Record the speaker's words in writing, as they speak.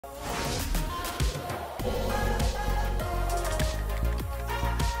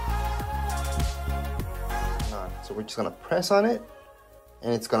So we're just gonna press on it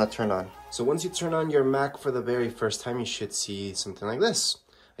and it's gonna turn on. So once you turn on your Mac for the very first time, you should see something like this.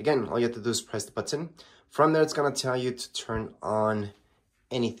 Again, all you have to do is press the button. From there, it's gonna tell you to turn on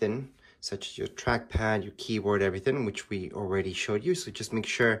anything, such as your trackpad, your keyboard, everything, which we already showed you. So just make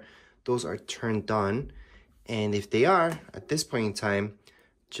sure those are turned on. And if they are, at this point in time,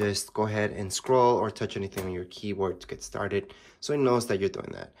 just go ahead and scroll or touch anything on your keyboard to get started, so it knows that you're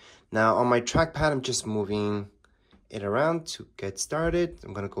doing that. Now on my trackpad, I'm just moving it around to get started.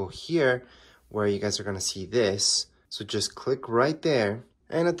 I'm gonna go here where you guys are gonna see this. So just click right there.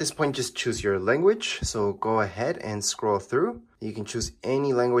 And at this point, just choose your language. So go ahead and scroll through. You can choose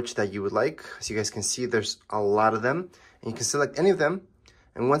any language that you would like. As you guys can see, there's a lot of them. And you can select any of them.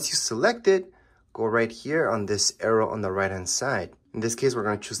 And once you select it, go right here on this arrow on the right-hand side. In this case, we're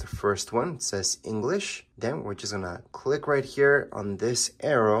going to choose the first one. It says English. Then we're just going to click right here on this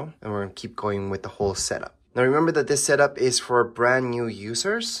arrow, and we're going to keep going with the whole setup. Now remember that this setup is for brand new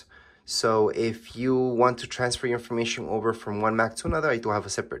users. So if you want to transfer your information over from one Mac to another, I do have a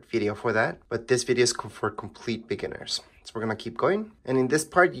separate video for that. But this video is for complete beginners. So we're going to keep going. And in this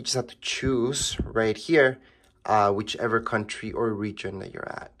part, you just have to choose right here, whichever country or region that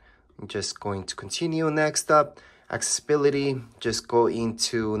you're at. I'm just going to continue. Next up, accessibility, just go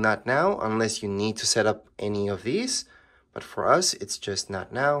into not now unless you need to set up any of these. But for us, it's just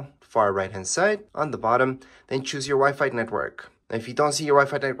not now. Far right hand side on the bottom, then choose your Wi-Fi network. Now, if you don't see your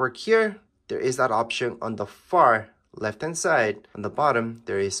Wi-Fi network here, there is that option on the far left hand side. On the bottom,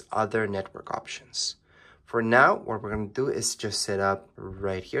 there is other network options. For now, what we're going to do is just set up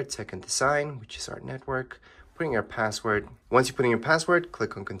right here, tech and design, which is our network, putting your password. Once you put in your password,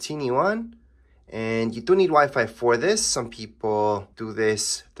 click on continue on. And you do need Wi-Fi for this. Some people do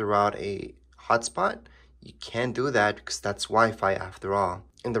this throughout a hotspot. You can't do that because that's Wi-Fi after all.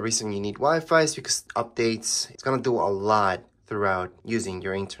 And the reason you need Wi-Fi is because updates, it's gonna do a lot throughout using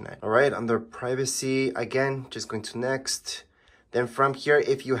your internet. All right, under privacy, again, just going to next. Then from here,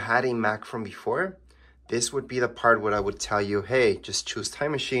 if you had a Mac from before, this would be the part where I would tell you, hey, just choose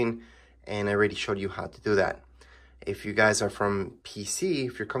Time Machine. And I already showed you how to do that. If you guys are from PC,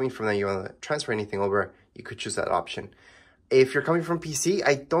 if you're coming from that, you want to transfer anything over, you could choose that option. If you're coming from PC,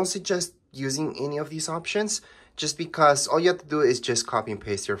 I don't suggest using any of these options, just because all you have to do is just copy and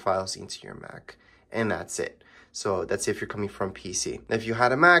paste your files into your Mac, and that's it. So that's if you're coming from PC. If you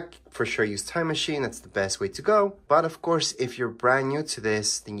had a Mac, for sure use Time Machine. That's the best way to go. But of course, if you're brand new to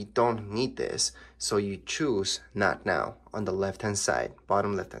this, then you don't need this. So you choose Not Now on the left-hand side,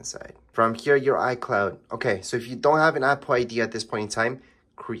 bottom left-hand side. From here, your iCloud. Okay, so if you don't have an Apple ID at this point in time,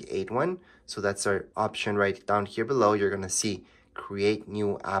 create one. So that's our option right down here below. You're gonna see create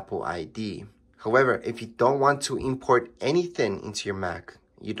new Apple ID. However, if you don't want to import anything into your Mac,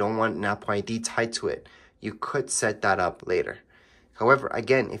 you don't want an Apple ID tied to it, you could set that up later. However,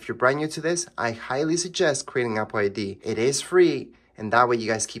 again, if you're brand new to this, I highly suggest creating Apple ID. It is free, and that way you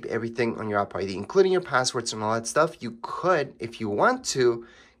guys keep everything on your Apple ID, including your passwords and all that stuff. You could, if you want to,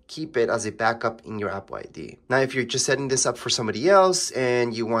 keep it as a backup in your Apple ID. Now, if you're just setting this up for somebody else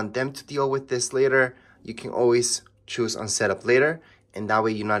and you want them to deal with this later, you can always choose on setup later, and that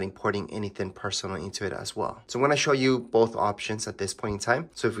way you're not importing anything personal into it as well. So I'm gonna show you both options at this point in time.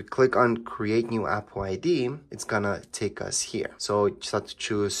 So if we click on create new Apple ID, it's gonna take us here. So you just have to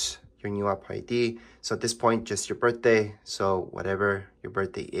choose your new Apple ID. So at this point, just your birthday. So whatever your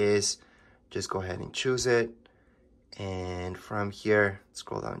birthday is, just go ahead and choose it. And from here,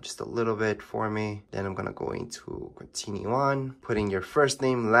 scroll down just a little bit for me. Then I'm gonna go into continue on, putting your first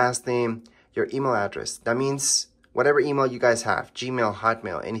name, last name, your email address. That means whatever email you guys have, Gmail,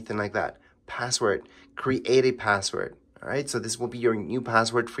 Hotmail, anything like that. Password, create a password. All right, so this will be your new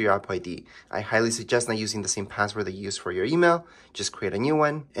password for your Apple ID. I highly suggest not using the same password that you use for your email. Just create a new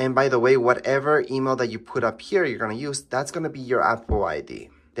one. And by the way, whatever email that you put up here, you're gonna use, that's gonna be your Apple ID.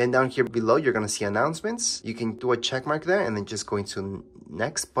 Then down here below, you're gonna see announcements. You can do a check mark there and then just go into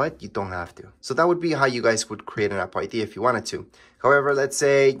next, but you don't have to. So that would be how you guys would create an Apple ID if you wanted to. However, let's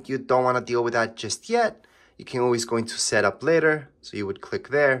say you don't wanna deal with that just yet. You can always go into setup later. So you would click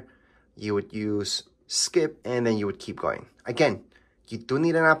there, you would use skip, and then you would keep going. Again, you do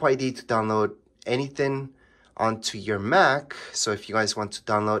need an Apple ID to download anything onto your Mac. So if you guys want to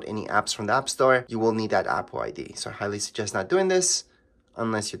download any apps from the App Store, you will need that Apple ID. So I highly suggest not doing this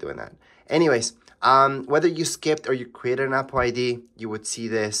unless you're doing that. Anyways, whether you skipped or you created an Apple ID, you would see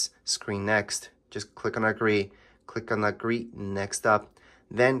this screen next. Just click on agree, next up,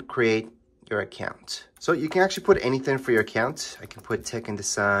 then create your account. So you can actually put anything for your account. I can put tech and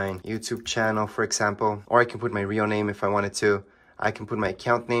design, YouTube channel, for example, or I can put my real name if I wanted to. I can put my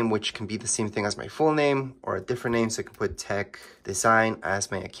account name, which can be the same thing as my full name or a different name. So I can put Tech Design as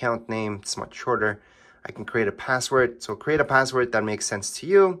my account name. It's much shorter. I can create a password. So create a password that makes sense to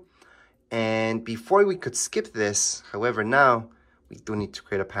you. And before we could skip this, however, now we do need to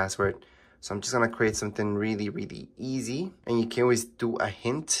create a password. So I'm just gonna create something really, really easy. And you can always do a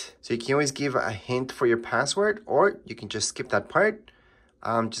hint. So you can always give a hint for your password, or you can just skip that part.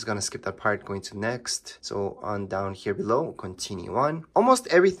 I'm just gonna skip that part, going to next. So on down here below, continue on. Almost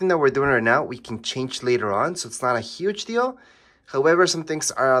everything that we're doing right now, we can change later on. So it's not a huge deal. However, some things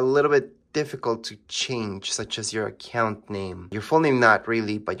are a little bit difficult to change, such as your account name. Your full name, not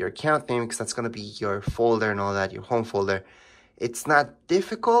really, but your account name, because that's gonna be your folder and all that, your home folder. It's not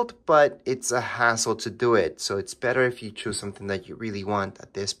difficult, but it's a hassle to do it. So it's better if you choose something that you really want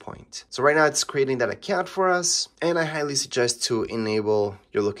at this point. So right now it's creating that account for us. And I highly suggest to enable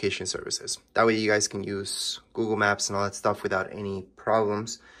your location services. That way you guys can use Google Maps and all that stuff without any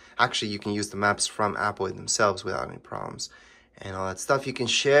problems. Actually, you can use the maps from Apple themselves without any problems and all that stuff. You can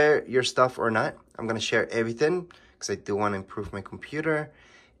share your stuff or not. I'm gonna share everything because I do want to improve my computer.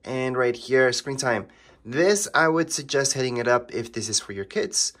 And right here, screen time. This, I would suggest heading it up if this is for your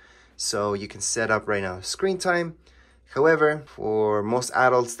kids. So you can set up right now screen time. However, for most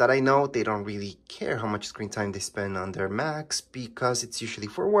adults that I know, they don't really care how much screen time they spend on their Macs because it's usually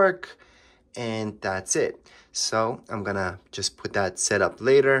for work and that's it. So I'm gonna just put that set up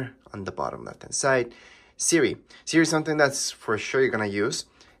later on the bottom left hand side. Siri. Siri is something that's for sure you're gonna use.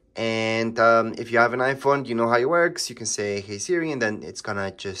 And if you have an iPhone, you know how it works. You can say, hey Siri, and then it's gonna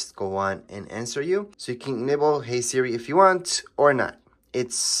just go on and answer you. So you can enable hey Siri if you want or not.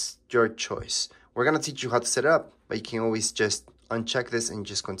 It's your choice. We're gonna teach you how to set it up, but you can always just uncheck this and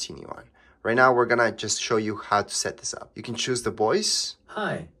just continue on. Right now, we're gonna just show you how to set this up. You can choose the voice.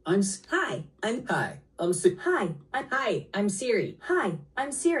 Hi, I'm Siri. Hi,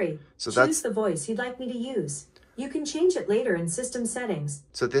 I'm Siri. So Choose that's the voice you'd like me to use. You can change it later in system settings.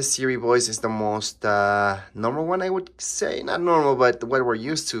 So this Siri voice is the most normal one, I would say. Not normal, but what we're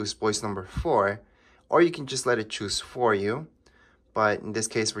used to is voice number 4. Or you can just let it choose for you. But in this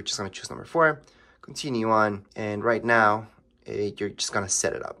case, we're just going to choose number 4. Continue on. And right now, you're just going to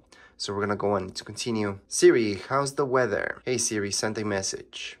set it up. So we're going to go on to continue. Siri, how's the weather? Hey Siri, send a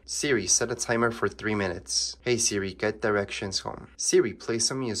message. Siri, set a timer for 3 minutes. Hey Siri, get directions home. Siri, play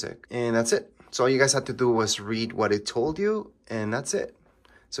some music. And that's it. So all you guys had to do was read what it told you, and that's it.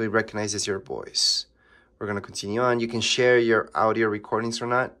 So it recognizes your voice. We're gonna continue on. You can share your audio recordings or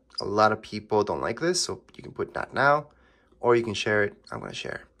not. A lot of people don't like this, so you can put not now, or you can share it. I'm gonna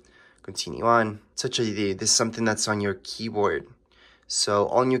share. Continue on. Touch ID, this is something that's on your keyboard. So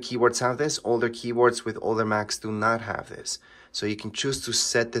all new keyboards have this. Older keyboards with older Macs do not have this. So you can choose to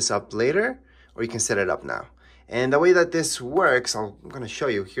set this up later, or you can set it up now. And the way that this works, I'm gonna show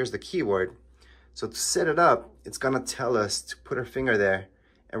you. Here's the keyboard. So to set it up, it's gonna tell us to put our finger there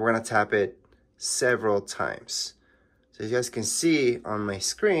and we're gonna tap it several times. So as you guys can see on my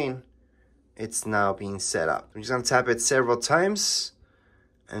screen, it's now being set up. I'm just gonna tap it several times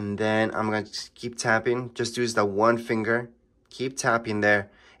and then I'm gonna keep tapping. Just use the one finger, keep tapping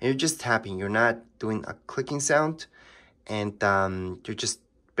there. And you're just tapping, you're not doing a clicking sound and you're just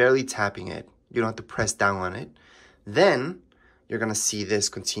barely tapping it. You don't have to press down on it. Then you're gonna see this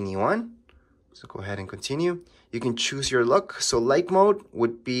continue on. So go ahead and continue. You can choose your look. So light mode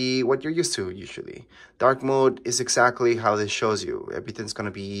would be what you're used to usually. Dark mode is exactly how this shows you. Everything's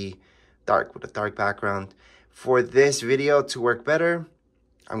gonna be dark with a dark background. For this video to work better,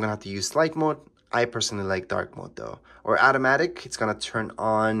 I'm gonna have to use light mode. I personally like dark mode though. Or automatic, it's gonna turn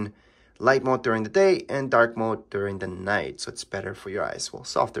on light mode during the day and dark mode during the night. So it's better for your eyes, well,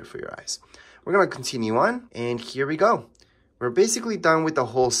 softer for your eyes. We're gonna continue on and here we go. We're basically done with the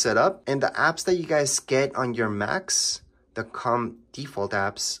whole setup, and the apps that you guys get on your Macs, the default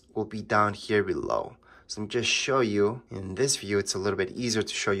apps, will be down here below. So let me just show you. In this view, it's a little bit easier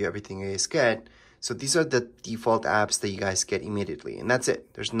to show you everything you guys get. So these are the default apps that you guys get immediately, and that's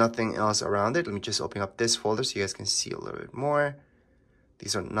it. There's nothing else around it. Let me just open up this folder so you guys can see a little bit more.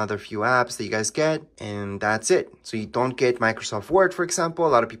 These are another few apps that you guys get, and that's it. So you don't get Microsoft Word, for example. A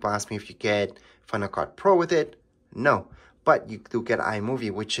lot of people ask me if you get Final Cut Pro with it. No. But you do get iMovie,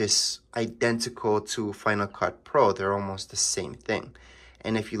 which is identical to Final Cut Pro. They're almost the same thing.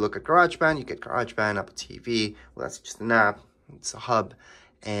 And if you look at GarageBand, you get GarageBand, Apple TV. Well, that's just an app. It's a hub.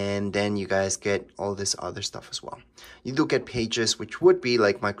 And then you guys get all this other stuff as well. You do get Pages, which would be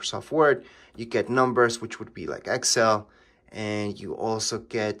like Microsoft Word. You get Numbers, which would be like Excel. And you also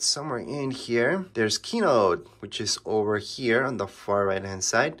get somewhere in here, there's Keynote, which is over here on the far right-hand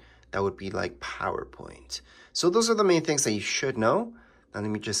side. that would be like PowerPoint. So those are the main things that you should know. Now let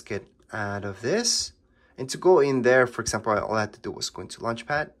me just get out of this. And to go in there, for example, all I had to do was go into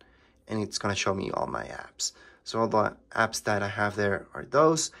Launchpad, and it's going to show me all my apps. So all the apps that I have there are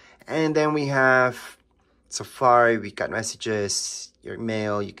those. And then we have Safari, we got messages, your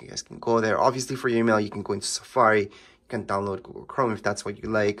email, you guys can go there. Obviously for your email, you can go into Safari, you can download Google Chrome if that's what you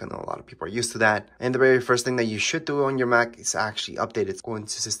like. I know a lot of people are used to that. And the very first thing that you should do on your Mac is actually update it. Go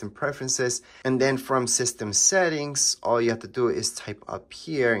into System Preferences, and then from System Settings, all you have to do is type up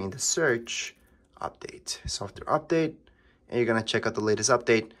here in the search, Update, Software Update, and you're gonna check out the latest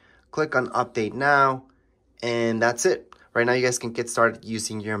update. Click on Update Now, and that's it. Right now, you guys can get started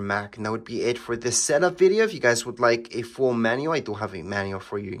using your Mac. And that would be it for this setup video. If you guys would like a full manual, I do have a manual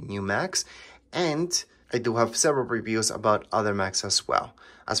for your new Macs. And I do have several reviews about other Macs as well.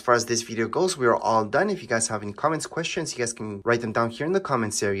 As far as this video goes, we are all done. If you guys have any comments, questions, you guys can write them down here in the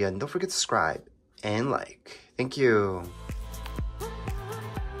comments area. And don't forget to subscribe and like. Thank you.